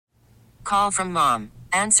call from mom.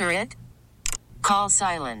 Answer it. Call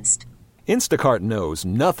silenced. Instacart knows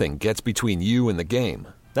nothing gets between you and the game.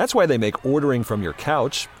 That's why they make ordering from your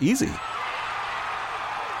couch easy.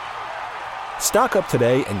 Stock up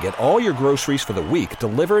today and get all your groceries for the week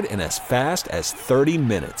delivered in as fast as 30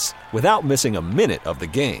 minutes without missing a minute of the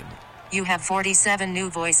game. You have 47 new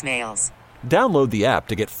voicemails. Download the app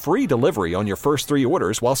to get free delivery on your first 3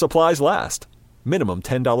 orders while supplies last. Minimum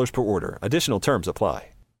 $10 per order. Additional terms apply.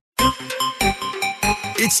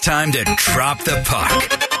 It's time to drop the puck.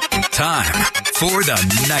 Time for the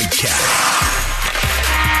Nightcap.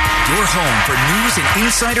 Your home for news and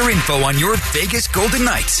insider info on your Vegas Golden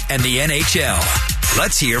Knights and the NHL.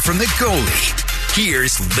 Let's hear from the goalie.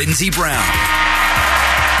 Here's Lindsey Brown.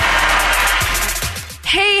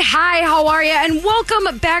 Hey, hi, how are you? And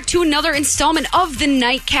welcome back to another installment of the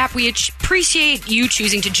Nightcap. We appreciate you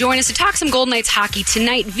choosing to join us to talk some Golden Knights hockey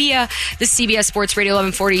tonight via the CBS Sports Radio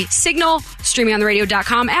 1140 signal, streaming on the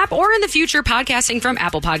radio.com app, or in the future podcasting from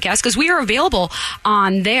Apple Podcasts, because we are available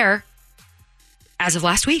on there as of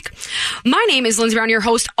last week. My name is Lindsey Brown, your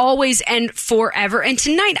host always and forever. And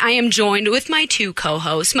tonight I am joined with my 2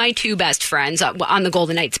 co-hosts, my 2 best friends on the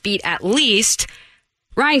Golden Knights beat, at least,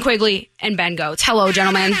 Ryan Quigley and Ben Gotz. Hello,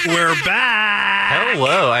 gentlemen. We're back.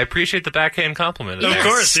 Hello. I appreciate the backhand compliment. Of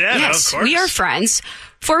course, yeah, yes, of course. We are friends.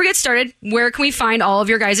 Before we get started, where can we find all of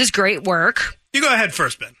your guys' great work? You go ahead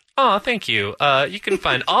first, Ben. Oh, thank you. You can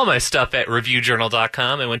find all my stuff at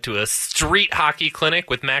reviewjournal.com. I went to a street hockey clinic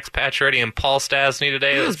with Max Pacioretty and Paul Stasny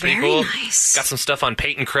today. That was pretty cool. Nice. Got some stuff on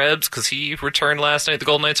Peyton Krebs because he returned last night, the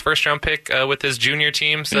Golden Knights' first-round pick with his junior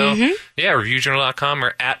team. So, yeah, reviewjournal.com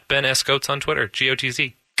or at Ben S. Goetz on Twitter,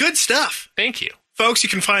 Gotz. Good stuff. Thank you. Folks, you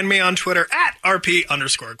can find me on Twitter at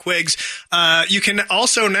RP_Quigs. You can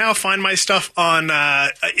also now find my stuff on,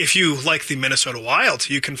 if you like the Minnesota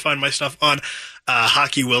Wild, you can find my stuff on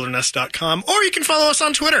hockeywilderness.com, or you can follow us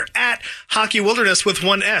on Twitter at hockeywilderness with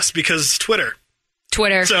 1 S, because Twitter.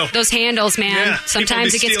 So, those handles, man. Yeah,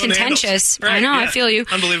 sometimes it gets contentious. Right, I know, yeah. I feel you.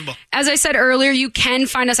 Unbelievable. As I said earlier, you can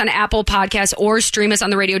find us on Apple Podcasts or stream us on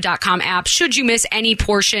the radio.com app should you miss any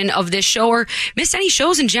portion of this show or miss any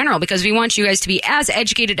shows in general, because we want you guys to be as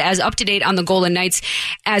educated, as up to date on the Golden Knights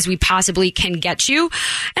as we possibly can get you.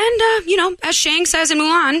 And, as Shang says in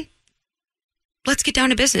Mulan, let's get down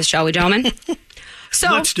to business, shall we, gentlemen? So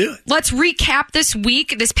let's do it. Let's recap this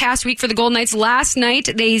past week for the Golden Knights. Last night,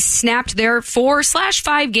 they snapped their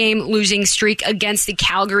 4/5 game losing streak against the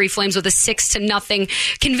Calgary Flames with a 6-0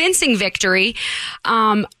 convincing victory.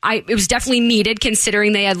 It was definitely needed,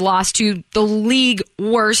 considering they had lost to the league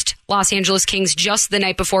worst Los Angeles Kings just the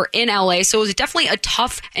night before in LA. So it was definitely a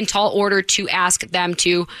tough and tall order to ask them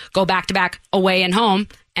to go back-to-back away and home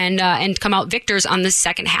and come out victors on the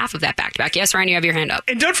second half of that back-to-back. Yes, Ryan, you have your hand up.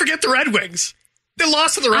 And don't forget the Red Wings. They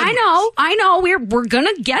lost to the Red Wings. I know. We're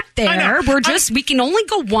gonna get there. We can only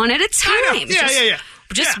go one at a time. I know.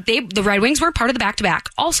 Yeah. The Red Wings were part of the back-to-back.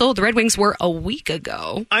 Also, the Red Wings were a week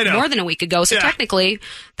ago. I know. More than a week ago. So technically,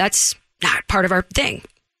 that's not part of our thing.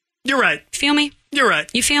 You're right. Feel me? You're right.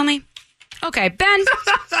 You feel me? Okay, Ben.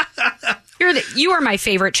 You are my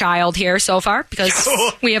favorite child here so far, because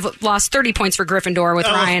we have lost 30 points for Gryffindor with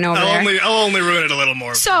Ryan over there. I'll only ruin it a little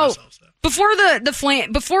more. So, before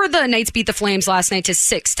the Knights beat the Flames last night to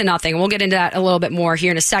 6-0, we'll get into that a little bit more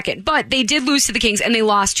here in a second. But they did lose to the Kings, and they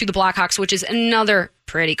lost to the Blackhawks, which is another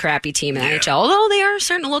pretty crappy team in the NHL. Although they are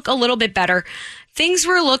starting to look a little bit better. Things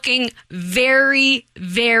were looking very,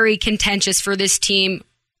 very contentious for this team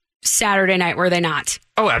Saturday night, were they not?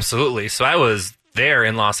 Oh, absolutely. So I was there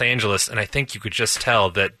in Los Angeles, and I think you could just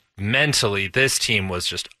tell that mentally this team was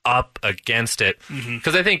just up against it,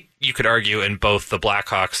 because I think you could argue in both the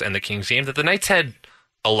Blackhawks and the Kings game that the Knights had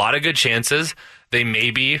a lot of good chances. They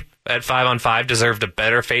maybe at 5-on-5 deserved a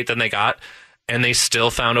better fate than they got, and they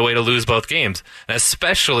still found a way to lose both games, and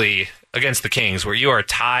especially against the Kings, where you are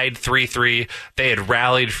tied 3-3. They had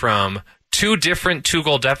rallied from 2 different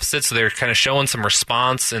 2-goal deficits, so they're kind of showing some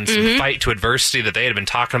response and some fight to adversity that they had been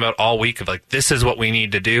talking about all week of, like, this is what we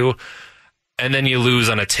need to do. And then you lose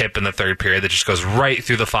on a tip in the third period that just goes right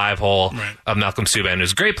through the 5-hole of Malcolm Subban. It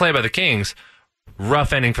was a great play by the Kings,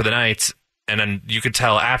 rough ending for the Knights, and then you could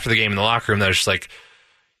tell after the game in the locker room that it was just like,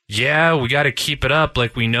 yeah, we got to keep it up.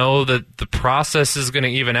 Like, we know that the process is going to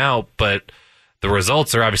even out, but the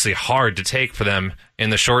results are obviously hard to take for them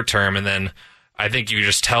in the short term. And then I think you could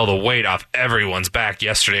just tell the weight off everyone's back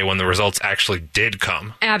yesterday when the results actually did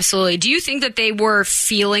come. Absolutely. Do you think that they were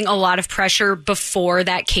feeling a lot of pressure before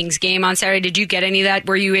that Kings game on Saturday? Did you get any of that?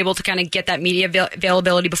 Were you able to kind of get that media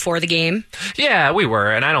availability before the game? Yeah, we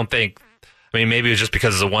were. And I don't think I mean, maybe it was just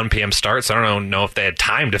because it's a 1 p.m. start, so I don't know if they had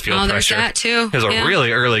time to feel pressure. There's that too. It was a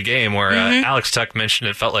really early game where Alex Tuck mentioned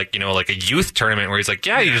it felt like, like a youth tournament where he's like,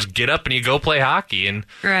 you just get up and you go play hockey, and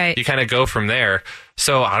you kind of go from there.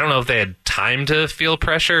 So I don't know if they had time to feel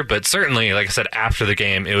pressure, but certainly, like I said, after the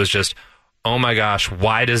game, it was just, oh my gosh,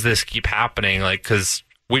 why does this keep happening? Like, because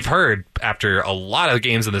we've heard after a lot of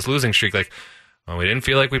games in this losing streak, like, we didn't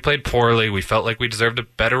feel like we played poorly. We felt like we deserved a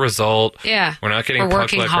better result. Yeah. We're not getting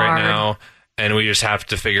puck luck right now. And we just have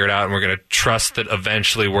to figure it out, and we're going to trust that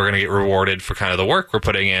eventually we're going to get rewarded for kind of the work we're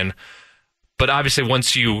putting in. But obviously,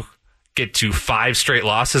 once you get to 5 straight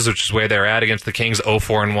losses, which is where they're at against the Kings,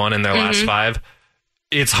 0-4-1 in their last 5,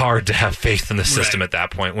 it's hard to have faith in the system at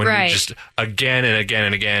that point when you just again and again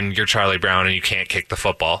and again, you're Charlie Brown and you can't kick the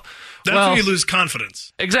football. That's when you lose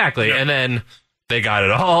confidence. Exactly. Yep. And then they got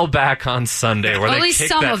it all back on Sunday where they kicked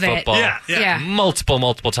that football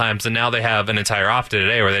multiple times, and now they have an entire off day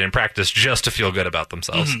today where they didn't practice just to feel good about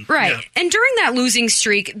themselves. Right. Yeah. And during that losing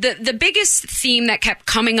streak, the biggest theme that kept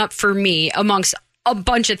coming up for me amongst a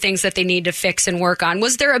bunch of things that they need to fix and work on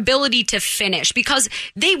was their ability to finish, because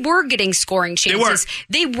they were getting scoring chances.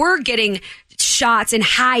 They were getting shots in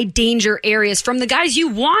high danger areas from the guys you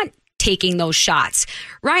want taking those shots.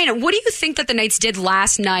 Ryan, what do you think that the Knights did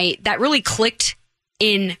last night that really clicked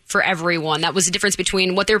in for everyone? That was the difference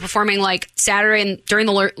between what they were performing like Saturday and during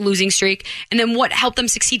the losing streak, and then what helped them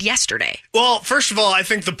succeed yesterday. Well, first of all, I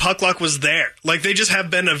think the puck luck was there. Like, they just have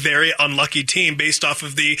been a very unlucky team based off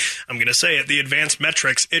of the advanced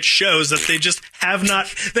metrics. It shows that they just have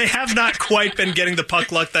not quite been getting the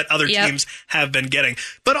puck luck that other teams have been getting.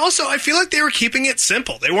 But also, I feel like they were keeping it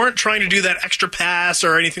simple. They weren't trying to do that extra pass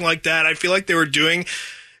or anything like that. I feel like they were doing,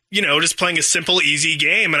 just playing a simple, easy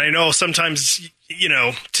game. And I know sometimes,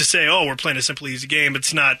 to say, we're playing a simple, easy game,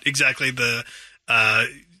 it's not exactly the,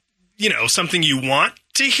 something you want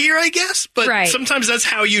to hear, I guess. But sometimes that's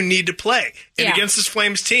how you need to play. And against this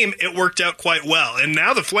Flames team, it worked out quite well. And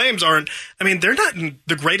now the Flames they're not in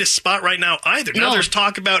the greatest spot right now either. Now there's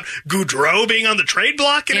talk about Goudreau being on the trade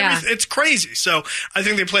block and everything. It's crazy. So I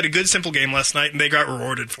think they played a good, simple game last night, and they got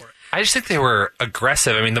rewarded for it. I just think they were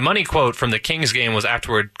aggressive. I mean, the money quote from the Kings game was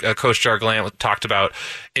afterward, Coach Jarglant talked about,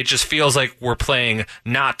 it just feels like we're playing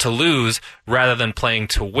not to lose rather than playing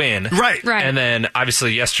to win. Right. And then,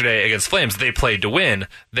 obviously, yesterday against Flames, they played to win.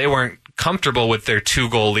 They weren't comfortable with their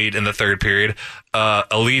 2-goal lead in the third period, a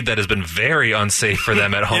lead that has been very unsafe for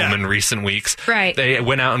them at home in recent weeks. Right. They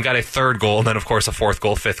went out and got a 3rd goal, and then, of course, a 4th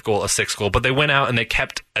goal, 5th goal, a 6th goal. But they went out and they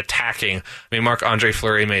kept attacking. I mean, Marc-Andre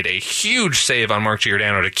Fleury made a huge save on Mark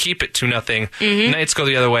Giordano to keep it 2-0. Knights go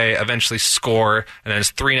the other way, eventually score, and then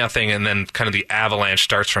it's 3-0, and then kind of the avalanche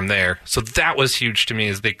starts from there. So that was huge to me,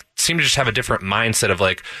 is they seem to just have a different mindset of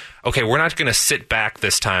like, okay, we're not going to sit back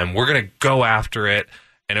this time. We're going to go after it,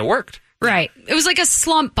 and it worked. Right. It was like a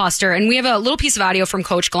slump buster. And we have a little piece of audio from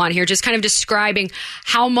Coach Gallant here just kind of describing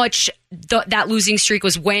how much that losing streak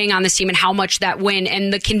was weighing on this team and how much that win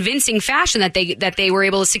and the convincing fashion that they were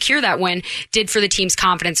able to secure that win did for the team's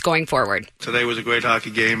confidence going forward. Today was a great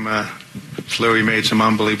hockey game. Fleury made some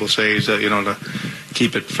unbelievable saves, to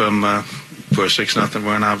keep it from for a 6-0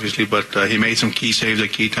 run, obviously. But he made some key saves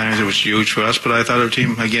at key times. It was huge for us. But I thought our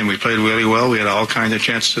team, again, we played really well. We had all kinds of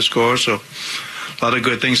chances to score. So a lot of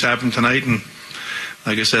good things happened tonight, and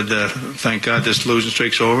like I said, thank God this losing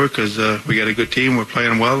streak's over, because we got a good team, we're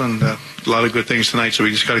playing well, and a lot of good things tonight, so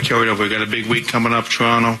we just got to carry it over. We got a big week coming up,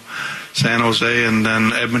 Toronto, San Jose, and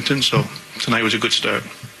then Edmonton, so tonight was a good start.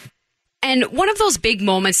 And one of those big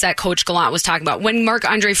moments that Coach Gallant was talking about, when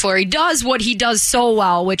Marc-Andre Fleury does what he does so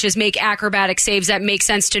well, which is make acrobatic saves that make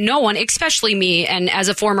sense to no one, especially me. And as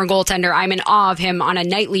a former goaltender, I'm in awe of him on a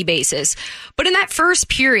nightly basis. But in that first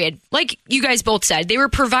period, like you guys both said, they were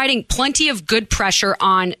providing plenty of good pressure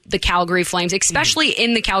on the Calgary Flames, especially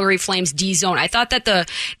in the Calgary Flames D zone. I thought that the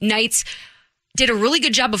Knights did a really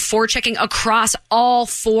good job of forechecking across all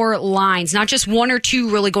 4 lines, not just 1 or 2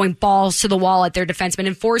 really going balls to the wall at their defensemen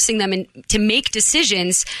and forcing them to make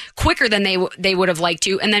decisions quicker than they would have liked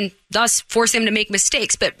to, and then thus force them to make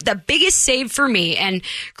mistakes. But the biggest save for me, and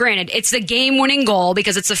granted, it's the game-winning goal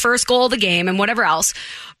because it's the first goal of the game and whatever else,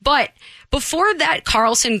 but before that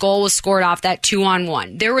Karlsson goal was scored off that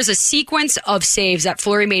 2-on-1, there was a sequence of saves that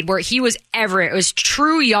Fleury made where he was everywhere. It was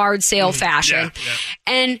true yard sale fashion. Yeah.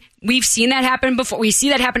 And we've seen that happen before. We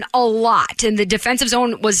see that happen a lot. And the defensive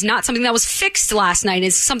zone was not something that was fixed last night.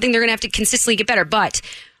 It's something they're going to have to consistently get better. But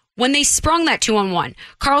when they sprung that 2-on-1,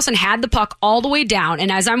 Karlsson had the puck all the way down. And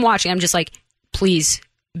as I'm watching, I'm just like, please,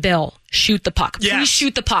 Bill, shoot the puck. Please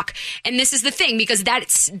shoot the puck. And this is the thing, because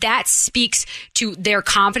that speaks to their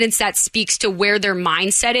confidence. That speaks to where their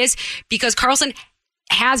mindset is, because Karlsson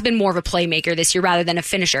has been more of a playmaker this year rather than a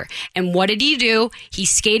finisher. And what did he do? He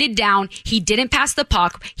skated down. He didn't pass the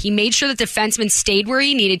puck. He made sure the defenseman stayed where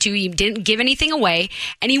he needed to. He didn't give anything away.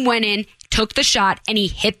 And he went in, took the shot, and he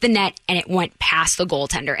hit the net, and it went past the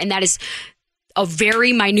goaltender. And that is a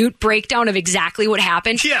very minute breakdown of exactly what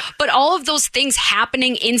happened. Yeah. But all of those things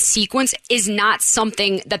happening in sequence is not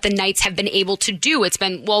something that the Knights have been able to do. It's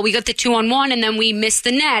been, well, we got the 2-on-1 and then we miss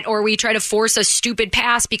the net, or we try to force a stupid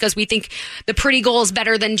pass because we think the pretty goal is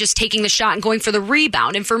better than just taking the shot and going for the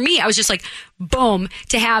rebound. And for me, I was just like, boom,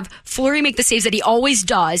 to have Fleury make the saves that he always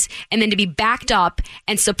does, and then to be backed up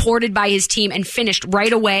and supported by his team and finished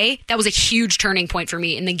right away, that was a huge turning point for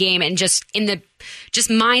me in the game and just in the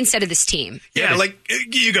mindset of this team. Yeah, like,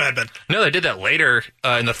 you go ahead, Ben. No, they did that later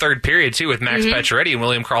in the third period, too, with Max Pacioretty and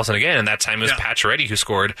William Karlsson again, and that time it was Pacioretty who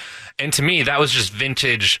scored. And to me, that was just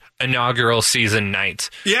vintage inaugural season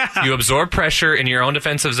night. Yeah. You absorb pressure in your own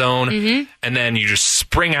defensive zone, and then you just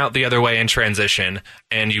spring out the other way in transition,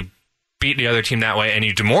 and you beat the other team that way, and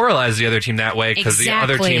you demoralize the other team that way because the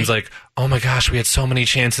other team's like, oh my gosh, we had so many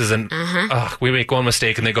chances, and we make one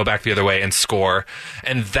mistake and they go back the other way and score.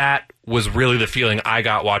 And that was really the feeling I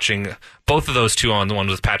got watching both of those 2-on-1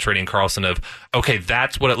 with Pacioretty and Karlsson of, okay,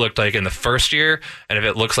 that's what it looked like in the first year, and if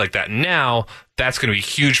it looks like that now, that's going to be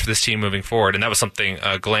huge for this team moving forward. And that was something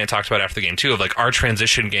Gallant talked about after the game too, of like our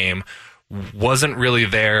transition game wasn't really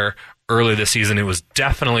there early this season. It was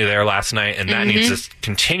definitely there last night, and that needs to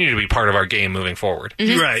continue to be part of our game moving forward.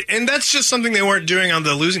 Right. And that's just something they weren't doing on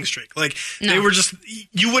the losing streak. Like, they were just,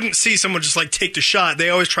 you wouldn't see someone just like take the shot. They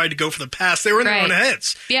always tried to go for the pass. They were in their own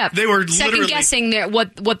heads. Yeah. They were second guessing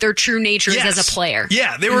what their true nature is as a player.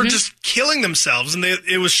 Yeah. They were just killing themselves, and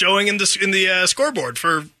it was showing in the scoreboard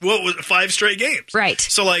for 5 straight games. Right.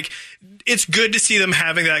 So, like, it's good to see them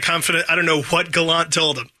having that confidence. I don't know what Gallant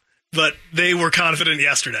told them, but they were confident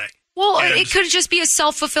yesterday. Well, it could just be a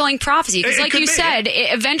self-fulfilling prophecy because, like you said,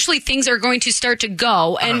 eventually things are going to start to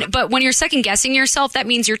go. But when you're second-guessing yourself, that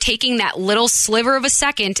means you're taking that little sliver of a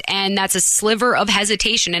second, and that's a sliver of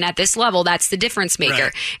hesitation. And at this level, that's the difference maker.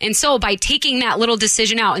 Right. And so by taking that little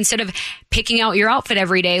decision out, instead of picking out your outfit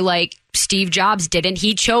every day like Steve Jobs didn't,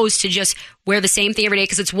 he chose to just wear the same thing every day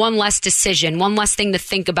because it's one less decision, one less thing to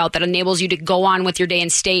think about that enables you to go on with your day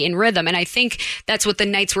and stay in rhythm. And I think that's what the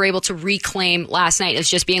Knights were able to reclaim last night, is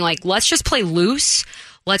just being like, let's just play loose.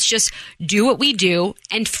 Let's just do what we do.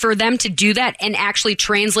 And for them to do that and actually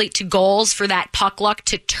translate to goals, for that puck luck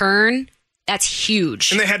to turn, that's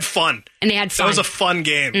huge. And they had fun. That was a fun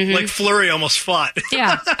game. Like, Fleury almost fought.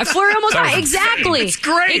 Yeah. Fleury almost fought. Exactly. It's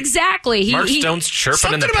great. Exactly. Mark Stone's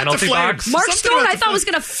chirping in the penalty box. Mark Stone, I thought, was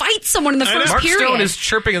going to fight someone in the first Mark period. Stone is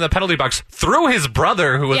chirping in the penalty box through his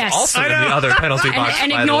brother, who was also in the other penalty box.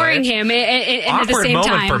 And ignoring him and at the same time.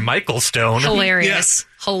 Awkward moment for Michael Stone. Hilarious.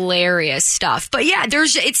 Hilarious stuff. But yeah,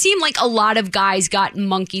 it seemed like a lot of guys got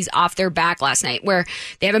monkeys off their back last night, where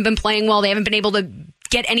they haven't been playing well. They haven't been able to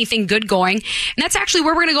get anything good going. And that's actually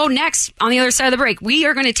where we're going to go next on the other side of the break. We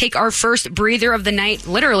are going to take our first breather of the night,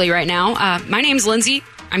 literally right now. My name's Lindsey.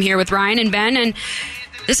 I'm here with Ryan and Ben, and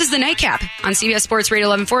this is the Nightcap on CBS Sports Radio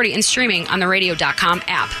 1140 and streaming on the radio.com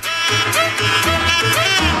app.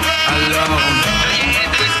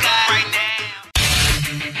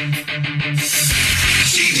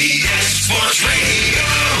 CBS Sports Radio.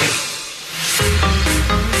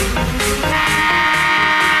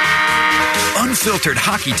 Unfiltered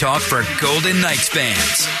hockey talk for Golden Knights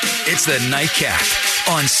fans. It's the Nightcap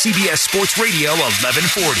on CBS Sports Radio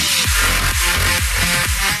 1140.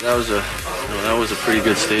 That was a pretty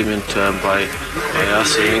good statement by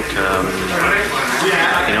us. I think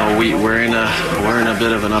we're in a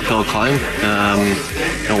bit of an uphill climb.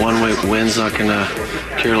 One win's not going to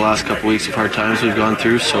cure the last couple weeks of hard times we've gone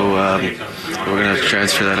through. So we're going to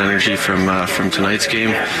transfer that energy from tonight's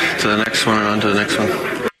game to the next one and on to the next one.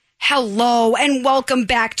 Hello and welcome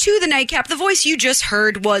back to the Nightcap. The voice you just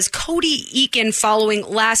heard was Cody Eakin following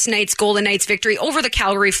last night's Golden Knights victory over the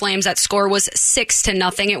Calgary Flames. That score was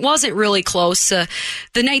 6-0. It wasn't really close. The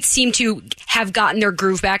Knights seem to have gotten their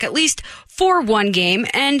groove back, at least for one game.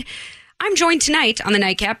 And I'm joined tonight on the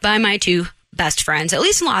Nightcap by my two best friends, at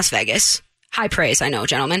least in Las Vegas. High praise, I know,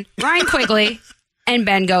 gentlemen. Ryan Quigley and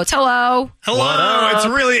Ben Gotz. Hello. Hello.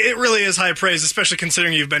 It really is high praise, especially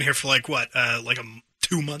considering you've been here for like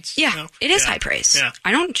 2 months. Yeah, it is high praise. Yeah.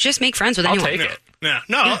 I don't just make friends with anyone. I'll take it. Yeah.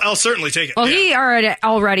 No, I'll certainly take it. Well, he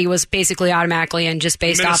already was basically automatically and just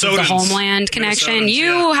based off of the homeland connection.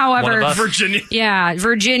 You, however, Virginia. Yeah,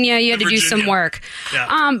 Virginia, you had to do some work.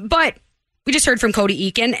 Yeah. But we just heard from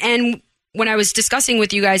Cody Eakin, and when I was discussing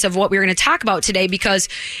with you guys of what we were going to talk about today, because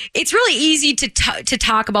it's really easy to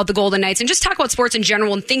talk about the Golden Knights and just talk about sports in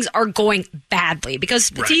general when things are going badly, because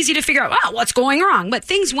it's easy to figure out, what's going wrong. But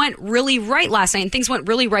things went really right last night, and things went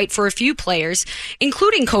really right for a few players,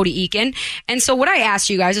 including Cody Eakin. And so what I asked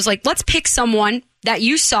you guys is, like, let's pick someone that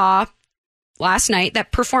you saw last night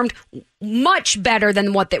that performed much better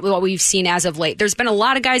than what we've seen as of late. There's been a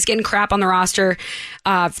lot of guys getting crap on the roster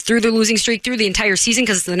through the losing streak, through the entire season,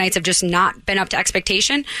 because the Knights have just not been up to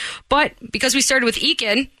expectation. But because we started with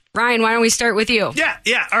Eakin, Ryan, why don't we start with you? Yeah.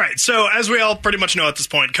 All right. So as we all pretty much know at this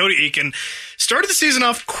point, Cody Eakin started the season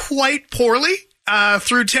off quite poorly.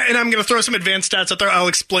 Through 10, and I'm going to throw some advanced stats out there. I'll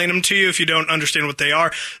explain them to you if you don't understand what they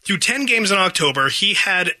are. Through 10 games in October, he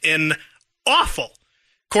had an awful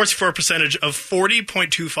Corsi for percentage of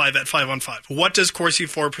 40.25 at 5-on-5. What does Corsi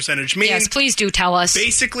for percentage mean? Yes, please do tell us.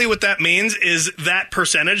 Basically, what that means is that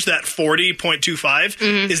percentage, that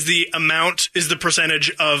 40.25, is the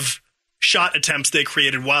percentage of shot attempts they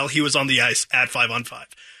created while he was on the ice at 5-on-5.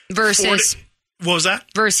 Versus... What was that?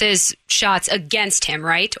 Versus shots against him,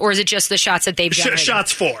 right? Or is it just the shots that they've generated?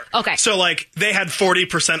 Shots for. Okay. So, like, they had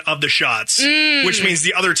 40% of the shots, which means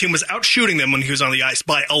the other team was out shooting them when he was on the ice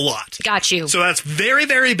by a lot. Got you. So that's very,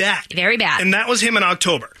 very bad. Very bad. And that was him in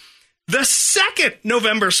October. The second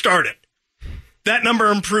November started, that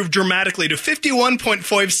number improved dramatically to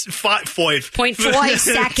 51.5 seconds.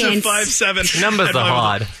 to 5.7. Numbers are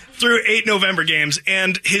hard. Through 8 November games,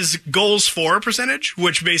 and his goals for percentage,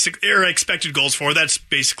 which or expected goals for, that's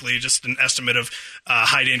basically just an estimate of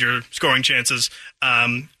high danger scoring chances.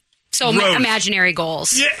 So imaginary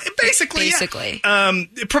goals. Yeah, basically. Yeah.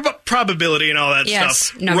 Probability and all that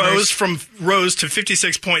stuff. Numbers. Rose to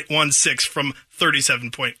 56.16 from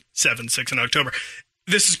 37.76 in October.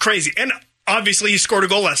 This is crazy. And obviously, he scored a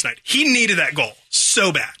goal last night. He needed that goal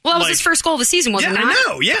so bad. Well, it was his first goal of the season, wasn't it? Yeah, I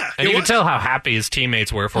know, yeah. And you can tell how happy his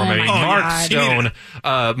teammates were for him.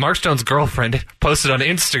 Mark Stone's girlfriend posted on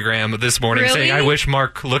Instagram this morning saying, I wish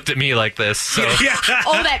Mark looked at me like this. So.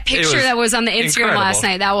 That picture that was on the Instagram last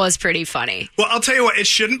night, that was pretty funny. Well, I'll tell you what, it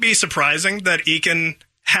shouldn't be surprising that Eakin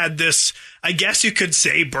had this, I guess you could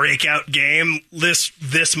say, breakout game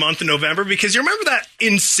this month in November, because you remember that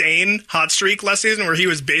insane hot streak last season where he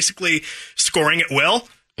was basically scoring at will?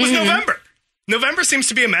 It was November. November seems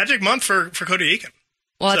to be a magic month for Cody Eakin.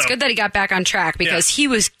 Well, it's good that he got back on track, because he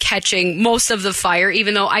was catching most of the fire,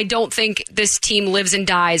 even though I don't think this team lives and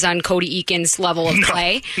dies on Cody Eakin's level of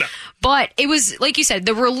play. No. But it was, like you said,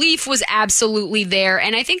 the relief was absolutely there.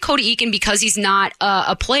 And I think Cody Eakin, because he's not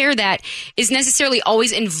a player that is necessarily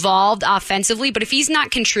always involved offensively, but if he's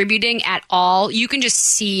not contributing at all, you can just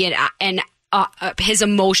see it and his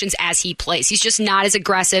emotions as he plays. He's just not as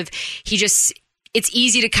aggressive. It's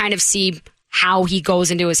easy to kind of see how he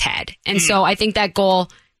goes into his head. And so I think that goal,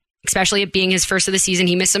 especially it being his first of the season,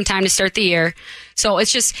 he missed some time to start the year. So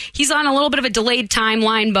it's just, he's on a little bit of a delayed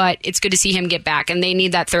timeline, but it's good to see him get back. And they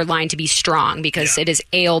need that third line to be strong, because it has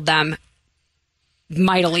ailed them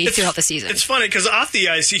mightily throughout the season. It's funny because off the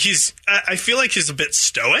ice, I feel like he's a bit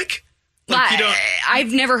stoic.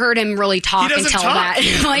 I've never heard him really talk until that.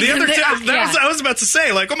 I was about to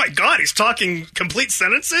say, like, oh my God, he's talking complete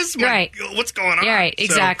sentences? Right. What's going on? Right,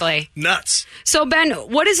 exactly. So, nuts. So, Ben,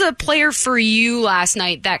 what is a player for you last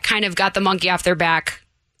night that kind of got the monkey off their back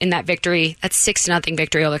in that victory? That 6-0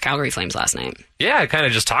 victory over the Calgary Flames last night. Yeah, I kind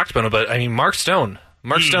of just talked about it, but I mean, Mark Stone.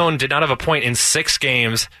 Mark Stone did not have a point in 6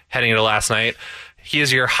 games heading into last night. He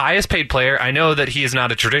is your highest paid player. I know that he is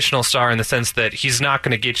not a traditional star in the sense that he's not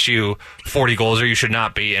going to get you 40 goals, or you should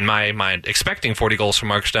not be, in my mind, expecting 40 goals from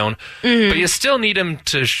Mark Stone. But you still need him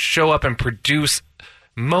to show up and produce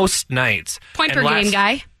most nights. Point per game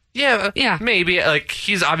guy. Yeah, maybe. Like,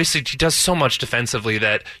 he does so much defensively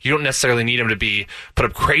that you don't necessarily need him to put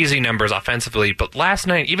up crazy numbers offensively. But last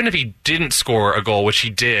night, even if he didn't score a goal, which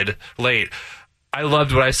he did late, I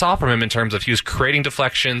loved what I saw from him in terms of he was creating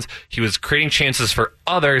deflections, he was creating chances for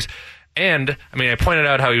others, and, I mean, I pointed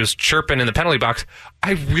out how he was chirping in the penalty box.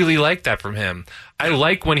 I really like that from him. I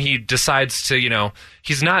like when he decides to,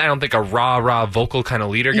 he's not, I don't think, a raw vocal kind of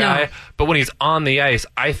leader guy, but when he's on the ice,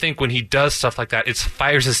 I think when he does stuff like that, it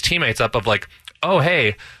fires his teammates up of like, oh,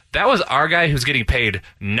 hey, that was our guy who's getting paid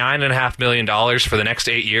 $9.5 million for the next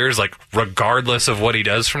 8 years, like, regardless of what he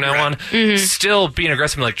does from now on. Still being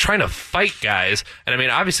aggressive and, like, trying to fight guys. And, I mean,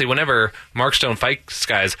 obviously, whenever Mark Stone fights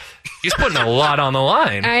guys, He's putting a lot on the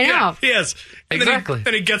line. I know. Yeah, he is. And Exactly.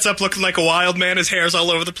 Then he gets up looking like a wild man. His hair's all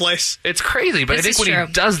over the place. It's crazy, but This I think is when true.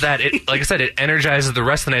 he does that, it, like I said, it energizes the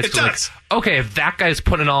rest of the night. It does. Like, okay, if that guy's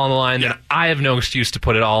putting it all on the line, Yeah. then I have no excuse to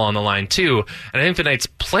put it all on the line too. And I think the Knights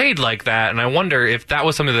played like that, and I wonder if that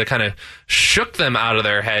was something that kind of shook them out of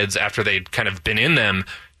their heads after they'd kind of been in them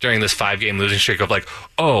during this 5-game losing streak of like,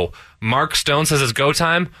 oh, Mark Stone says it's go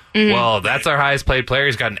time. Well, that's our highest paid player.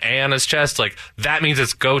 He's got an A on his chest. Like, that means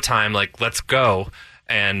it's go time. Like, let's go.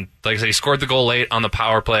 And like I said, he scored the goal late on the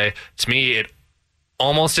power play. To me, it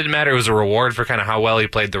almost didn't matter. It was a reward for kind of how well he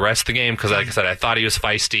played the rest of the game because, like I said, I thought he was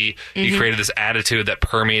feisty. He created this attitude that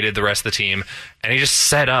permeated the rest of the team. And he just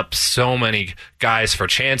set up so many guys for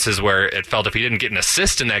chances where it felt if he didn't get an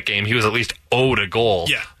assist in that game, he was at least owed a goal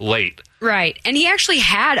late. Right. And he actually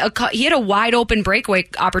had a wide open breakaway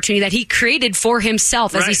opportunity that he created for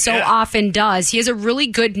himself, as he so often does. He has a really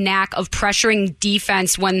good knack of pressuring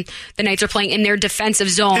defense when the Knights are playing in their defensive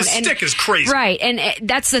zone. His stick is crazy. Right. And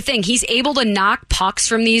that's the thing. He's able to knock pucks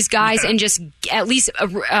from these guys and just at least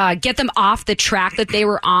get them off the track that they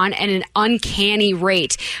were on at an uncanny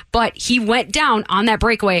rate. But he went down on that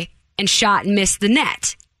breakaway and shot and missed the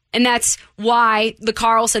net. And that's why the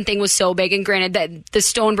Karlsson thing was so big. And granted that the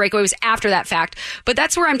Stone breakaway was after that fact. But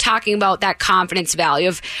that's where I'm talking about that confidence value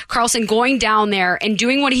of Karlsson going down there and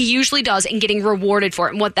doing what he usually does and getting rewarded for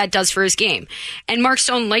it and what that does for his game. And Mark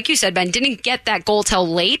Stone, like you said, Ben, didn't get that goal till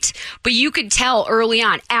late. But you could tell early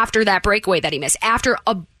on after that breakaway that he missed. After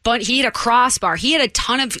he had a crossbar. He had a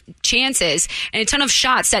ton of chances and a ton of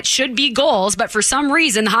shots that should be goals, but for some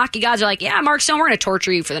reason, the hockey gods are like, yeah, Mark Stone, we're going to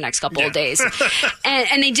torture you for the next couple of days.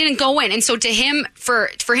 and they didn't go in. And so to him, for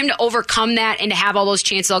him to overcome that and to have all those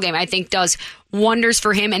chances all game, I think does wonders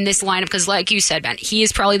for him in this lineup because, like you said, Ben, he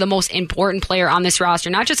is probably the most important player on this roster,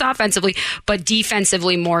 not just offensively, but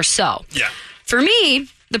defensively more so. Yeah. For me,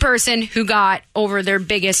 the person who got over their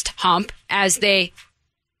biggest hump as they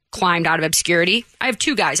climbed out of obscurity. I have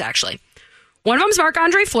two guys, actually. One of them is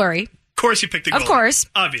Marc-Andre Fleury. Of course you picked the goal. Of course.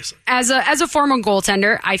 Obviously. As a former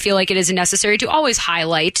goaltender, I feel like it is necessary to always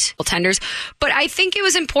highlight goaltenders. But I think it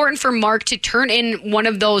was important for Mark to turn in one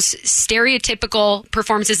of those stereotypical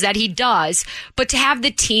performances that he does, but to have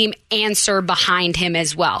the team answer behind him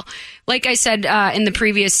as well. Like I said in the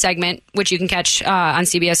previous segment, which you can catch on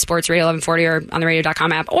CBS Sports Radio 1140 or on the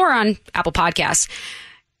radio.com app or on Apple Podcasts,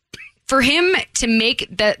 for him to make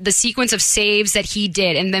the sequence of saves that he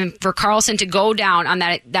did and then for Karlsson to go down on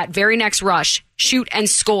that very next rush, shoot and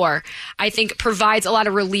score, I think provides a lot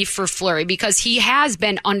of relief for Fleury because he has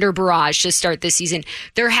been under barrage to start this season.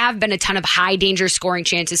 There have been a ton of high danger scoring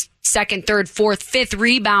chances, second, third, fourth, fifth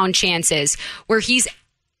rebound chances where he's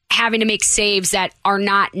having to make saves that are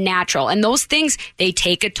not natural. And those things, they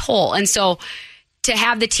take a toll. And so to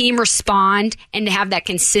have the team respond and to have that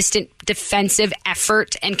consistent defensive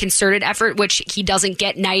effort and concerted effort, which he doesn't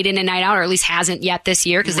get night in and night out, or at least hasn't yet this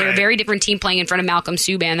year, because they're a very different team playing in front of Malcolm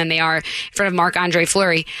Subban than they are in front of Marc-Andre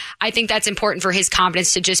Fleury. I think that's important for his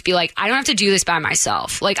confidence to just be like, I don't have to do this by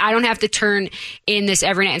myself. Like, I don't have to turn in this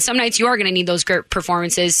every night. And some nights you are going to need those great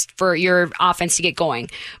performances for your offense to get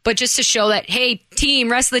going. But just to show that, hey,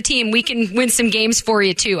 team, rest of the team, we can win some games for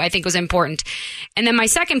you too, I think was important. And then my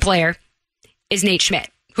second player is Nate Schmidt,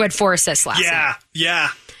 who had 4 assists last night. Yeah.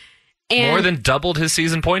 And more than doubled his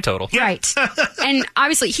season point total. Right. And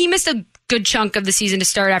obviously, he missed a good chunk of the season to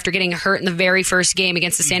start after getting hurt in the very first game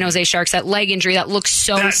against the San Jose Sharks. That leg injury that looks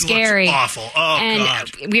so scary. Looks awful. Oh, and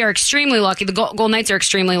God. we are extremely lucky. The Golden Knights are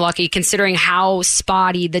extremely lucky considering how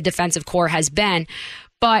spotty the defensive core has been.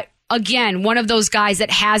 But again, one of those guys that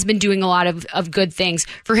has been doing a lot of good things.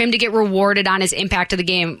 For him to get rewarded on his impact of the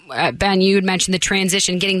game, Ben, you had mentioned the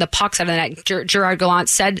transition, getting the pucks out of the net. Gerard Gallant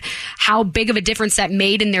said how big of a difference that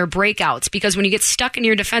made in their breakouts, because when you get stuck in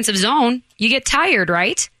your defensive zone, you get tired,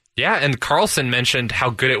 right? Yeah, and Karlsson mentioned how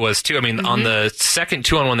good it was, too. I mean, on the second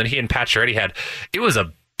 2-on-1 that he and Pacioretty had, it was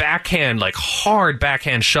a backhand, like hard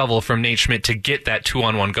backhand shovel from Nate Schmidt to get that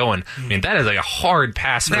 2-on-1 going. I mean, that is like a hard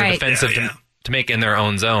pass for the defensive to make in their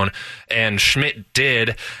own zone. And Schmidt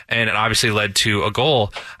did, and it obviously led to a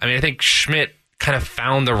goal. I mean, I think Schmidt kind of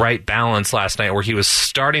found the right balance last night where he was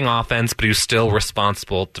starting offense, but he was still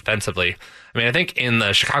responsible defensively. I mean, I think in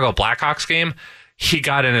the Chicago Blackhawks game, he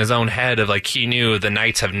got in his own head of like he knew the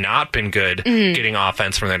Knights have not been good getting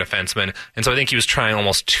offense from their defensemen. And so I think he was trying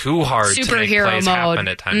almost too hard to make plays happen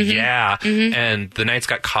at times. And the Knights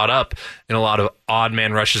got caught up in a lot of odd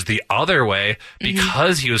man rushes the other way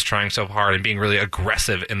because he was trying so hard and being really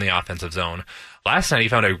aggressive in the offensive zone. last night he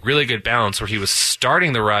found a really good balance where he was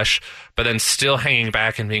starting the rush, but then still hanging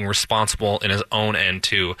back and being responsible in his own end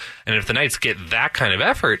too. And if the Knights get that kind of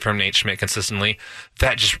effort from Nate Schmidt consistently,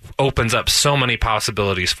 that just opens up so many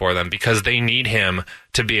possibilities for them because they need him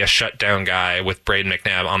to be a shutdown guy with Braden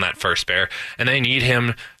McNabb on that first pair. And they need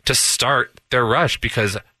him to start their rush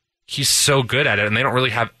because he's so good at it, and they don't really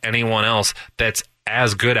have anyone else that's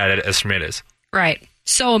as good at it as Schmidt is. Right.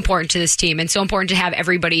 So important to this team, and so important to have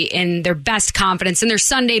everybody in their best confidence, in their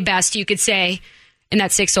Sunday best, you could say, in that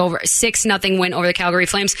 6-0 win over the Calgary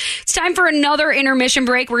Flames. It's time for another intermission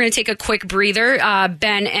break. We're going to take a quick breather.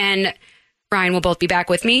 Ben and Ryan will both be back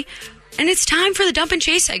with me. And it's time for the Dump and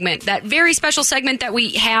Chase segment, that very special segment that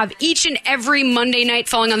we have each and every Monday night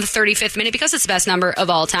falling on the 35th minute because it's the best number of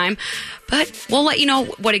all time. But we'll let you know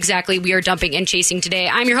what exactly we are dumping and chasing today.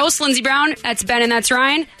 I'm your host, Lindsey Brown. That's Ben and that's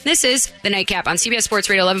Ryan. This is The Nightcap on CBS Sports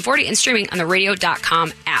Radio 1140 and streaming on the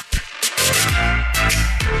radio.com app.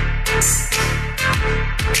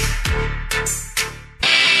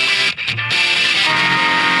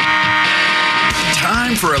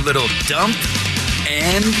 Time for a little dump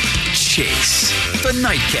and chase. The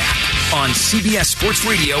Nightcap on CBS Sports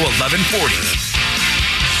Radio 1140.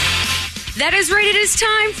 That is right. It is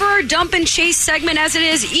time for our Dump and Chase segment, as it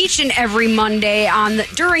is each and every Monday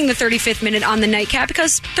during the 35th minute on the Nightcap,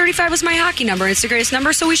 because 35 was my hockey number and it's the greatest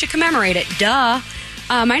number, so we should commemorate it. Duh.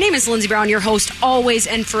 My name is Lindsey Brown, your host always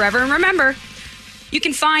and forever. And remember, you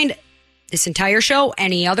can find this entire show,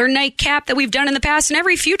 any other Nightcap that we've done in the past, and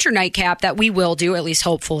every future Nightcap that we will do, at least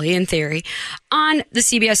hopefully, in theory, on the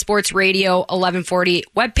CBS Sports Radio 1140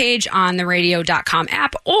 webpage, on the radio.com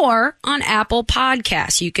app, or on Apple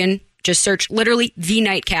Podcasts. You can just search literally The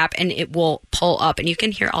Nightcap and it will pull up, and you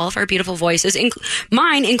can hear all of our beautiful voices,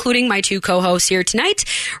 mine, including my two co-hosts here tonight,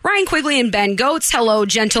 Ryan Quigley and Ben Gotz. Hello,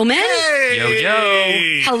 gentlemen. Hey! Yo,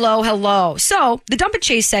 yo. Hello, hello. So, the Dump and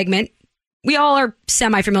Chase segment, we all are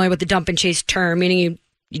semi-familiar with the dump and chase term, meaning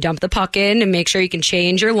you dump the puck in and make sure you can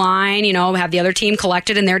change your line, have the other team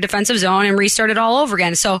collected in their defensive zone and restart it all over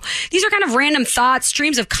again. So these are kind of random thoughts,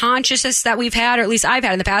 streams of consciousness that we've had, or at least I've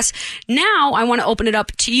had in the past. Now I want to open it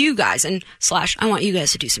up to you guys, and / I want you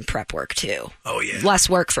guys to do some prep work too. Oh, yeah. Less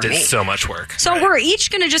work for me. Did so much work. So We're each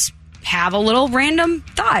going to just have a little random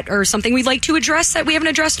thought or something we'd like to address that we haven't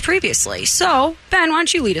addressed previously. So, Ben, why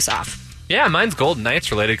don't you lead us off? Yeah, mine's Golden Knights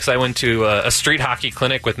related because I went to a street hockey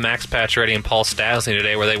clinic with Max Pacioretty and Paul Stasny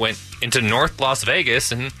today where they went into North Las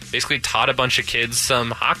Vegas and basically taught a bunch of kids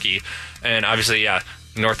some hockey. And obviously,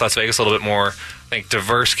 North Las Vegas, a little bit more, I think,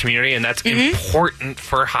 diverse community, and that's important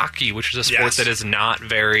for hockey, which is a sport that is not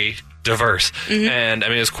very diverse. And,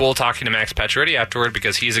 it was cool talking to Max Pacioretty afterward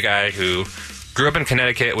because he's a guy who grew up in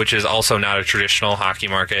Connecticut, which is also not a traditional hockey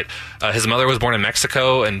market. His mother was born in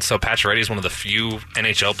Mexico, and so Pacioretty is one of the few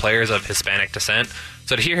NHL players of Hispanic descent.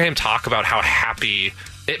 So to hear him talk about how happy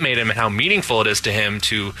it made him and how meaningful it is to him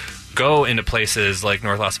to go into places like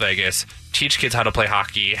North Las Vegas, teach kids how to play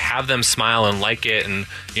hockey, have them smile and like it, and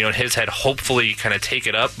in his head hopefully kind of take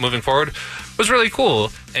it up moving forward, was really cool.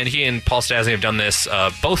 And he and Paul Stasny have done this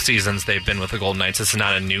both seasons they've been with the Golden Knights. This is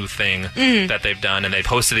not a new thing that they've done, and they've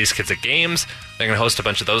hosted these kids at games. They're going to host a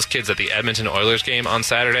bunch of those kids at the Edmonton Oilers game on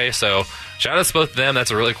Saturday. So shout out to both of them.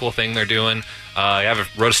 That's a really cool thing they're doing. I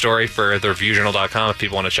wrote a story for the reviewjournal.com if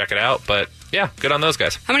people want to check it out. But yeah, good on those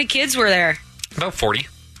guys. How many kids were there? About 40.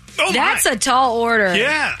 Oh, that's a tall order.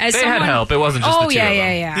 Yeah. They had help. It wasn't just the two of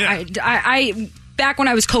them. Yeah. I back when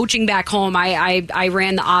I was coaching back home, I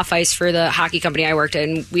ran the off ice for the hockey company I worked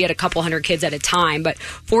in. We had a couple hundred kids at a time, but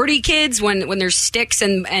 40 kids when there's sticks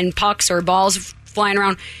and pucks or balls flying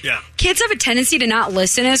around. Yeah. Kids have a tendency to not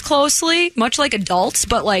listen as closely, much like adults,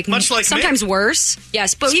 but much like sometimes worse.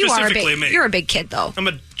 Yes, but you're a big kid though. I'm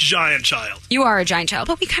a giant child. You are a giant child,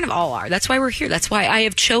 but we kind of all are. That's why we're here. That's why I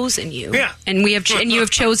have chosen you. Yeah. And and you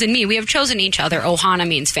have chosen me. We have chosen each other. Ohana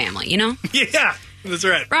means family, Yeah. That's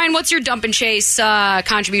right. Ryan, what's your dump and chase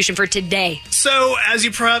contribution for today? So, as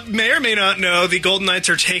you may or may not know, the Golden Knights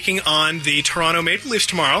are taking on the Toronto Maple Leafs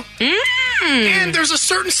tomorrow. And there's a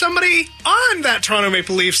certain somebody on that Toronto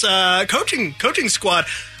Maple Leafs coaching squad.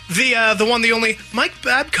 The one, the only, Mike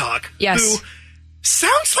Babcock. Yes. Who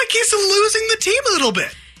sounds like he's losing the team a little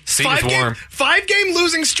bit. Seat is warm. 5-game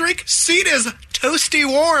losing streak. Seat is toasty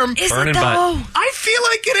warm. Is it, though? I feel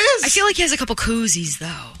like it is. I feel like he has a couple koozies,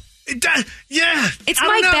 though. Yeah. It's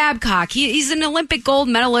Mike Babcock. He's an Olympic gold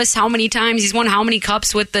medalist. How many times? He's won how many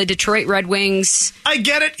cups with the Detroit Red Wings? I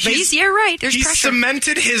get it. You're right. There's he's pressure.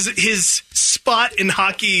 Cemented his spot in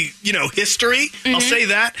hockey, history. I'll say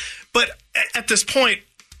that. But at this point,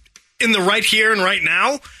 in the right here and right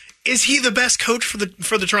now, is he the best coach for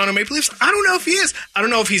the Toronto Maple Leafs? I don't know if he is. I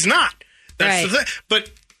don't know if he's not. That's the thing. But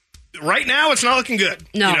right now, it's not looking good.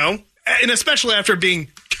 No. You know? And especially after being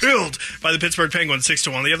killed by the Pittsburgh Penguins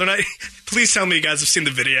 6-1 the other night. Please tell me you guys have seen the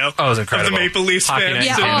video. Oh, it was incredible. Of the Maple Leafs Hockey fans. Night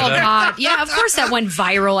Yeah, in oh, Canada. God. Yeah, of course that went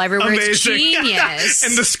viral everywhere. It's Amazing. genius.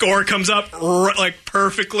 And the score comes up like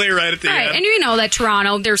perfectly right at the Right, end. and you know that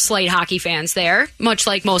Toronto, they're slight hockey fans there, much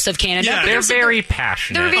like most of Canada. Yeah. They're very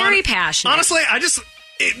passionate. They're very passionate. Honestly,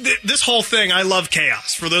 this whole thing, I love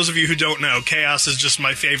chaos. For those of you who don't know, chaos is just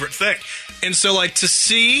my favorite thing. And so, like, to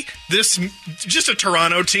see this, just a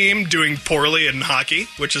Toronto team doing poorly in hockey,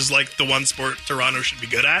 which is like the one sport Toronto should be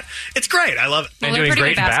good at, it's great. I love it. and they're doing pretty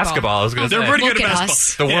great good at in basketball. I was going to They're say. pretty Look good at at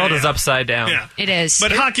basketball. The world Yeah, is yeah. upside down. Yeah. It is.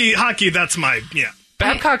 But hockey, that's my,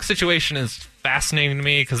 Babcock's situation is fascinating to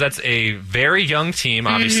me because that's a very young team,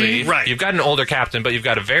 obviously. Right. You've got an older captain, but you've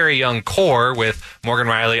got a very young core with Morgan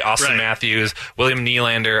Riley, Austin Right. Matthews, William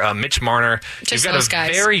Nylander, Mitch Marner. Just you've got those a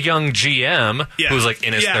guys. very young GM who's like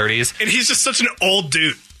in his 30s. And he's just such an old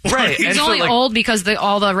dude. Right. He's And so, only like- old because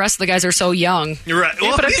all the rest of the guys are so young. You're right. Yeah,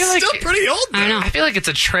 Well, but I he's feel like- still pretty old, though. I know. I feel like it's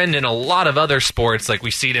a trend in a lot of other sports. Like we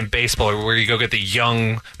see it in baseball where you go get the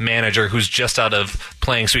young manager who's just out of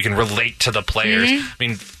playing so he can relate to the players. I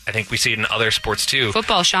mean, I think we see it in other sports too.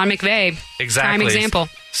 Football, Sean McVay. Exactly. Prime example.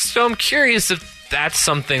 So I'm curious if that's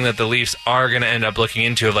something that the Leafs are going to end up looking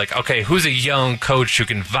into of like, okay, who's a young coach who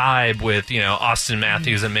can vibe with, Austin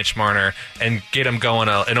Matthews and Mitch Marner and get them going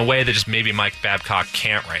in a way that just maybe Mike Babcock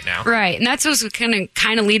can't right now. Right, and that's what's going to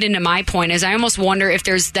kind of lead into my point is I almost wonder if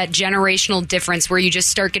there's that generational difference where you just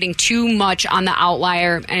start getting too much on the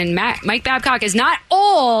outlier. And Mike Babcock is not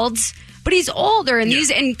old, but he's older, and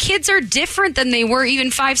and kids are different than they were even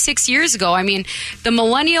 5-6 years ago. I mean, the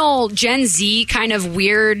millennial Gen Z kind of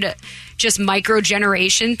weird, just micro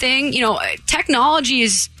generation thing. Technology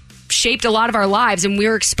has shaped a lot of our lives, and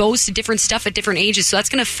we're exposed to different stuff at different ages. So that's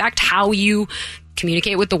going to affect how you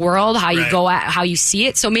communicate with the world, how you go at, how you see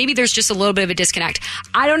it. So maybe there's just a little bit of a disconnect.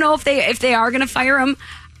 I don't know if they are going to fire him.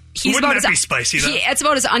 Wouldn't that be spicy, though? It's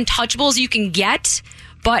about as untouchable as you can get.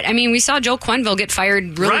 But, I mean, we saw Joe Quenneville get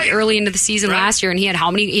fired really early into the season last year, and he had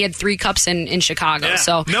how many? He had 3 cups in Chicago. Yeah.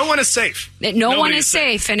 So no one is safe. No one is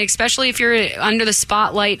safe, and especially if you're under the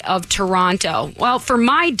spotlight of Toronto. Well, for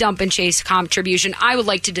my dump and chase contribution, I would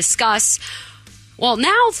like to discuss,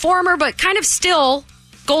 now former but kind of still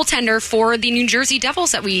goaltender for the New Jersey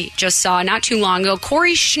Devils that we just saw not too long ago,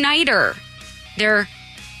 Corey Schneider. Their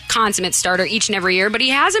consummate starter each and every year, but he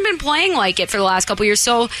hasn't been playing like it for the last couple years.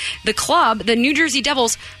 So the club, the New Jersey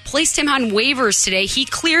Devils, placed him on waivers today. He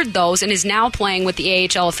cleared those and is now playing with the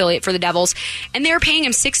AHL affiliate for the Devils, and they're paying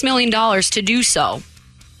him $6 million to do so.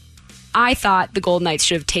 I thought the Golden Knights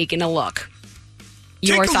should have taken a look.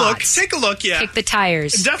 Your thoughts? Take a look, yeah. Kick the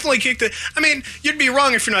tires. Definitely kick the... I mean, you'd be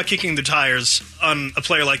wrong if you're not kicking the tires on a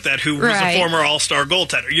player like that who was a former all-star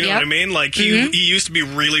goaltender. You know what I mean? Like, he used to be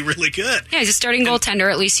really, really good. Yeah, he's a starting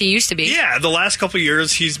goaltender, at least he used to be. Yeah, the last couple of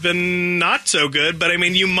years he's been not so good, but I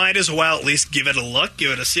mean, you might as well at least give it a look, give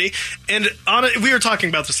it a see. And we were talking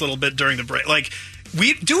about this a little bit during the break. Like,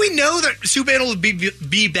 do we know that Subban will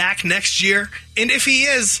be back next year? And if he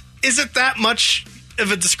is it that much of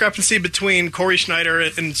a discrepancy between Corey Schneider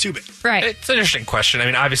and Subban? Right. It's an interesting question. I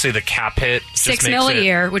mean, obviously the cap hit just $6 makes million a it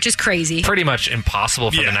year, which is crazy. pretty much impossible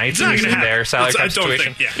for the Knights It's not in gonna their happen. salary cap I don't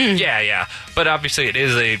situation. think, Yeah. But obviously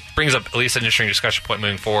it brings up at least an interesting discussion point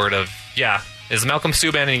moving forward of, is Malcolm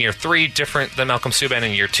Subban in year 3 different than Malcolm Subban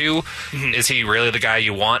in year 2? Mm-hmm. Is he really the guy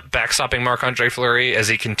you want backstopping Marc-Andre Fleury as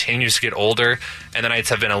he continues to get older? And the Knights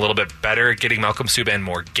have been a little bit better at getting Malcolm Subban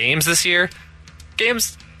more games this year.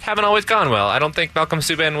 Games haven't always gone well. I don't think Malcolm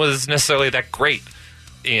Subban was necessarily that great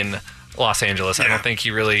in Los Angeles. I don't think he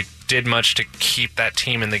really did much to keep that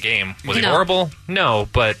team in the game. Was he horrible? No,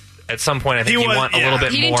 but at some point I think you want a little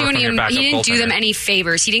bit more from your backup He didn't do them goaltender. any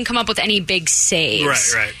favors. He didn't come up with any big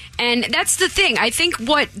saves. Right. And that's the thing. I think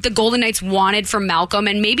what the Golden Knights wanted from Malcolm,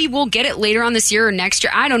 and maybe we'll get it later on this year or next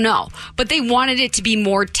year, I don't know, but they wanted it to be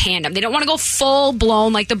more tandem. They don't want to go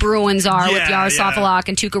full-blown like the Bruins are with Yaroslav Halak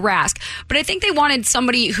and Tuukka Rask. But I think they wanted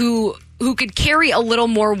somebody who could carry a little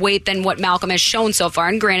more weight than what Malcolm has shown so far.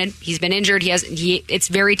 And granted, he's been injured. It's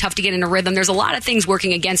very tough to get in a rhythm. There's a lot of things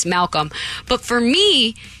working against Malcolm. But for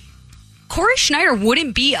me, Corey Schneider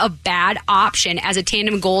wouldn't be a bad option as a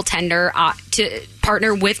tandem goaltender to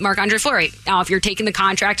partner with Marc-Andre Fleury. Now, if you're taking the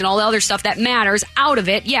contract and all the other stuff that matters out of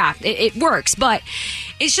it, it works. But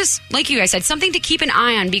it's just, like you guys said, something to keep an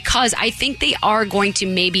eye on, because I think they are going to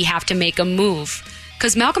maybe have to make a move.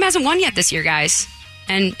 Because Malcolm hasn't won yet this year, guys.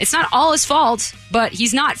 And it's not all his fault, but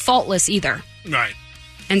he's not faultless either. Right.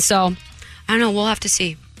 And so, I don't know, we'll have to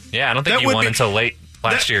see. Yeah, I don't think he won until late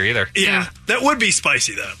last year either. Yeah, that would be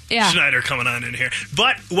spicy though. Yeah. Schneider coming on in here.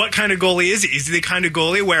 But what kind of goalie is he? Is he the kind of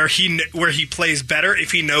goalie where he plays better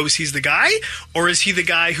if he knows he's the guy, or is he the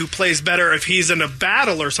guy who plays better if he's in a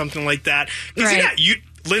battle or something like that? Right.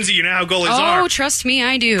 Lindsey, you know how goalies are. Oh, trust me,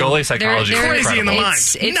 I do. Goalie psychology is crazy in the mind.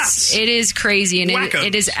 Nuts. It is crazy, and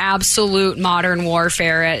it is absolute modern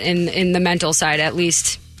warfare in the mental side, at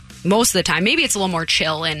least most of the time. Maybe it's a little more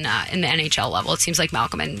chill in the NHL level. It seems like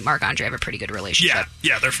Malcolm and Marc-Andre have a pretty good relationship.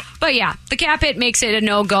 Yeah, they're fine. But yeah, the cap hit makes it a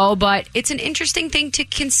no-go, but it's an interesting thing to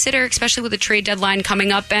consider, especially with the trade deadline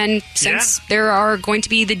coming up. And since there are going to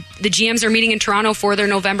be the GMs are meeting in Toronto for their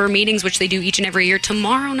November meetings, which they do each and every year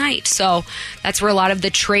tomorrow night. So that's where a lot of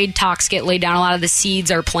the trade talks get laid down. A lot of the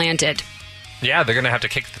seeds are planted. Yeah, they're going to have to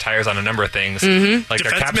kick the tires on a number of things. Like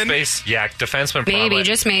their cap space. Yeah, defenseman probably. Maybe,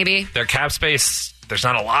 just maybe. Their cap space, there's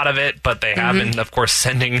not a lot of it, but they have been, of course,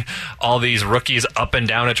 sending all these rookies up and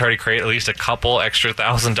down to try to create at least a couple extra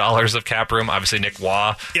 $1,000 of cap room. Obviously, Nick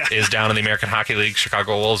Waugh is down in the American Hockey League,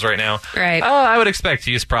 Chicago Wolves right now. Right. I would expect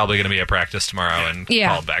he's probably going to be at practice tomorrow and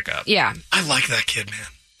called back up. Yeah. I like that kid, man.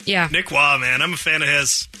 Yeah. Nick Waugh, man. I'm a fan of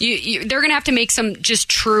his. They're going to have to make some just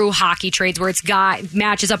true hockey trades where it's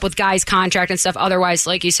matches up with guys' contract and stuff. Otherwise,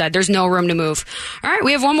 like you said, there's no room to move. All right,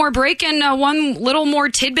 we have one more break and one little more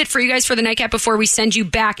tidbit for you guys for the nightcap before we send you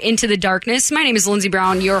back into the darkness. My name is Lindsey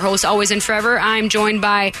Brown, your host, always and forever. I'm joined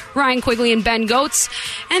by Ryan Quigley and Ben Gotz,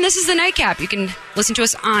 and this is the nightcap. You can listen to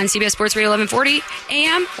us on CBS Sports Radio 1140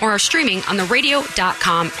 AM or streaming on the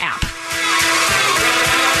radio.com app.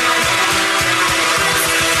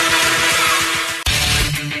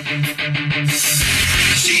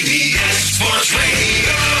 CBS Sports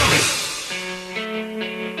Radio.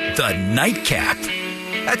 The Nightcap.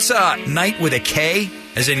 That's night with a K,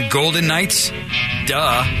 as in Golden Knights.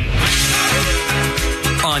 Duh.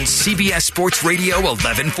 On CBS Sports Radio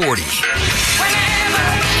 1140.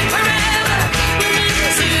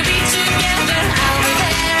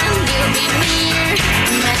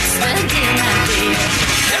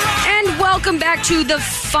 And welcome back to the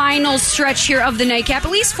final stretch here of the nightcap,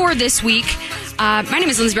 at least for this week. My name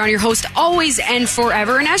is Lindsey Brown, your host, always and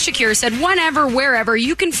forever. And as Shakira said, whenever, wherever,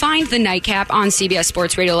 you can find the nightcap on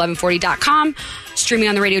CBSSportsRadio1140.com, streaming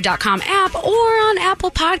on the radio.com app, or on Apple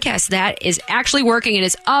Podcasts. That is actually working. It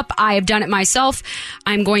is up. I have done it myself.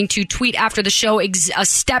 I'm going to tweet after the show a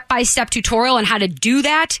step-by-step tutorial on how to do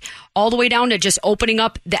that, all the way down to just opening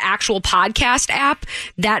up the actual podcast app.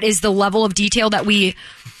 That is the level of detail that we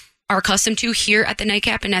are accustomed to here at the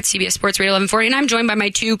nightcap and at CBS Sports Radio 1140. And I'm joined by my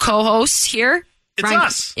two co-hosts here. It's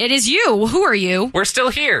us. It is you. Who are you? We're still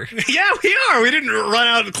here. Yeah, we are. We didn't run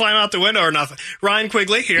out and climb out the window or nothing. Ryan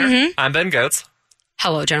Quigley here. I'm Ben Gotz.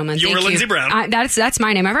 Hello, gentlemen. You're Thank Lindsey you. Brown. That's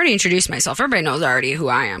my name. I've already introduced myself. Everybody knows already who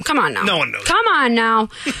I am. Come on now. No one knows. Come on now.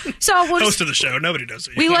 So we'll Host of the show. Nobody knows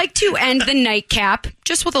who you we are. like to end the nightcap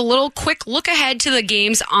just with a little quick look ahead to the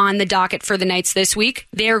games on the docket for the Knights this week.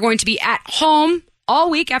 They are going to be at home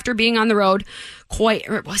all week after being on the road. Were they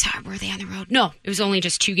on the road? No, it was only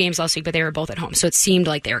just 2 games last week, but they were both at home. So it seemed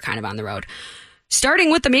like they were kind of on the road.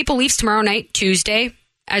 Starting with the Maple Leafs tomorrow night, Tuesday,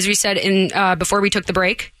 as we said before we took the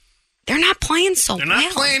break, they're not playing so well. They're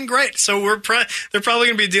not playing great. So they're probably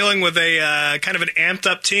going to be dealing with a kind of an amped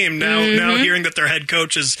up team now hearing that their head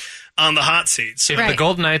coach is on the hot seat. So. If the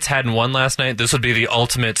Golden Knights hadn't won last night, this would be the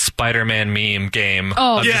ultimate Spider-Man meme game.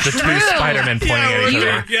 of the two Spider-Men pointing at each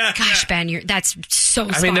other. Gosh, Ben, that's so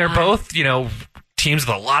I mean, they're both, teams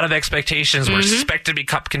with a lot of expectations. We're expected to be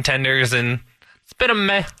cup contenders, and it's been a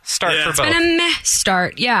meh start for both. It's been a meh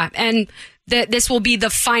start, yeah. And this will be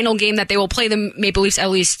the final game that they will play the Maple Leafs,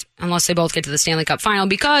 at least unless they both get to the Stanley Cup final,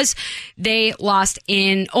 because they lost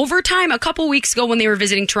in overtime a couple weeks ago when they were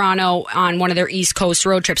visiting Toronto on one of their East Coast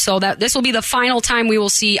road trips. So this will be the final time we will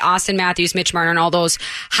see Austin Matthews, Mitch Marner, and all those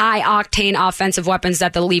high-octane offensive weapons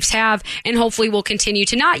that the Leafs have, and hopefully will continue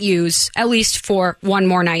to not use, at least for one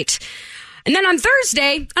more night. And then on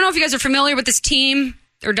Thursday, I don't know if you guys are familiar with this team.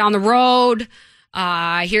 They're down the road.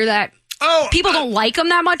 I hear that people don't like them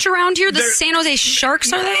that much around here. The San Jose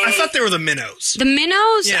Sharks, are they? I thought they were the Minnows. The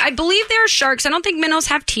Minnows? Yeah. I believe they're Sharks. I don't think Minnows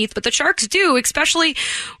have teeth, but the Sharks do, especially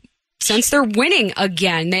since they're winning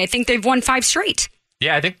again. I think they've won 5 straight.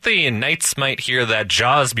 Yeah, I think the Knights might hear that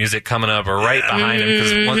Jaws music coming up right behind them,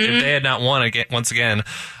 because if they had not won once again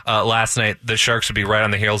last night, the Sharks would be right on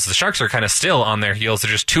the heels. The Sharks are kind of still on their heels. They're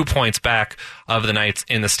just 2 points back of the Knights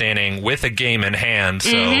in the standing with a game in hand,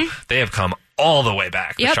 so they have come all the way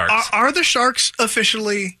back, the Sharks. Are the Sharks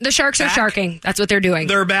officially The Sharks back? are sharking. That's what they're doing.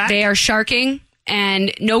 They're back? They are sharking.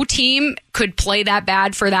 And no team could play that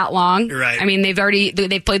bad for that long. Right. I mean, they've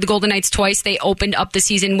played the Golden Knights twice. They opened up the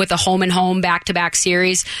season with a home-and-home back-to-back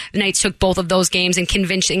series. The Knights took both of those games in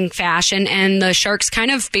convincing fashion, and the Sharks kind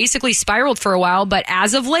of basically spiraled for a while. But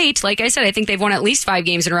as of late, like I said, I think they've won at least 5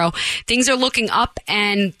 games in a row. Things are looking up,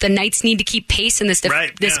 and the Knights need to keep pace in this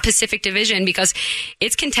Pacific Division because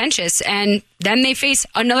it's contentious. And then they face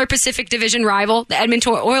another Pacific Division rival, the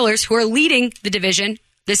Edmonton Oilers, who are leading the division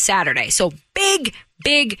this Saturday. So big,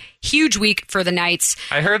 huge week for the Knights.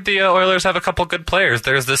 I heard the Oilers have a couple good players.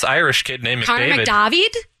 There's this Irish kid named McDavid. Connor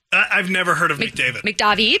McDavid? I've never heard of McDavid.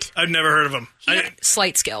 McDavid? I've never heard of him.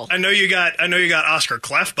 Slight skill. I know you got Oscar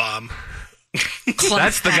Clefbaum.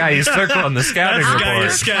 That's the guy you circle on the scouting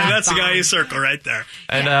report. That's the guy you circle right there.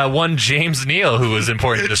 And one James Neal, who was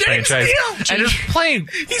important to this franchise. And is playing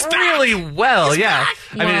really well. Yeah.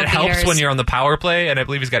 I mean, it helps when you're on the power play, and I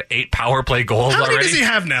believe he's got 8 power play goals already. How many does he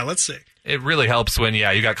have now? Let's see. It really helps when,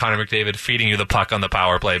 you got Connor McDavid feeding you the puck on the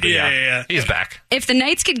power play. But he's back. If the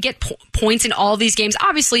Knights could get points in all these games,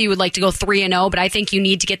 obviously you would like to go 3-0, but I think you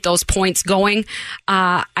need to get those points going.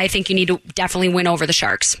 I think you need to definitely win over the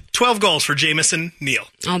Sharks. 12 goals for Jamison Neal.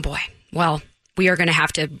 Oh, boy. Well, we are going to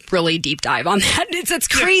have to really deep dive on that. It's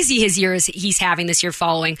crazy his year he's having this year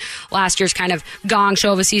following last year's kind of gong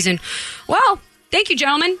show of a season. Well, thank you,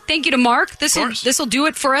 gentlemen. Thank you to Mark. This will do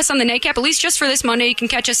it for us on the Nightcap, at least just for this Monday. You can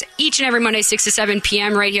catch us each and every Monday, 6 to 7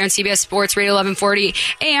 p.m. right here on CBS Sports Radio 1140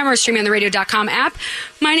 a.m. or streaming on the radio.com app.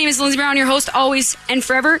 My name is Lindsey Brown, your host always and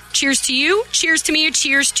forever. Cheers to you, cheers to me,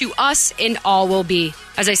 cheers to us, and all will be.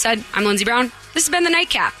 As I said, I'm Lindsey Brown. This has been the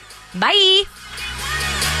Nightcap. Bye.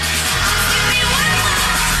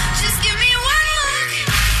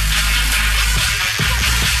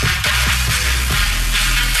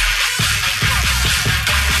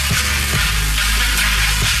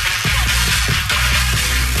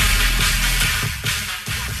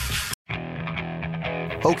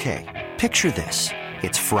 Okay, picture this.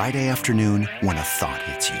 It's Friday afternoon when a thought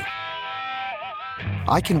hits you.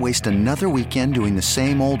 I can waste another weekend doing the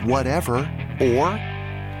same old whatever, or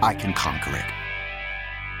I can conquer it.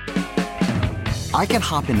 I can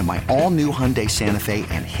hop into my all-new Hyundai Santa Fe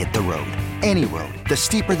and hit the road. Any road. The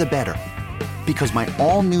steeper, the better. Because my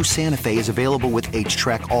all-new Santa Fe is available with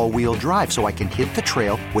H-Track all-wheel drive, so I can hit the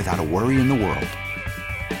trail without a worry in the world.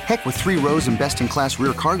 Heck, with 3 rows and best-in-class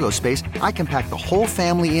rear cargo space, I can pack the whole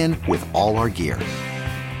family in with all our gear.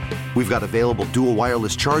 We've got available dual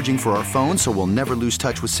wireless charging for our phones, so we'll never lose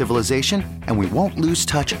touch with civilization, and we won't lose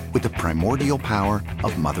touch with the primordial power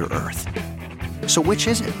of Mother Earth. So which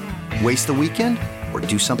is it? Waste the weekend or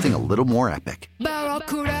do something a little more epic?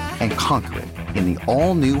 And conquer it in the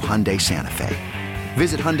all-new Hyundai Santa Fe.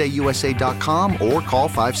 Visit HyundaiUSA.com or call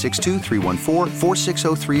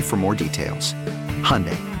 562-314-4603 for more details.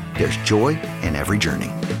 Hyundai, there's joy in every journey.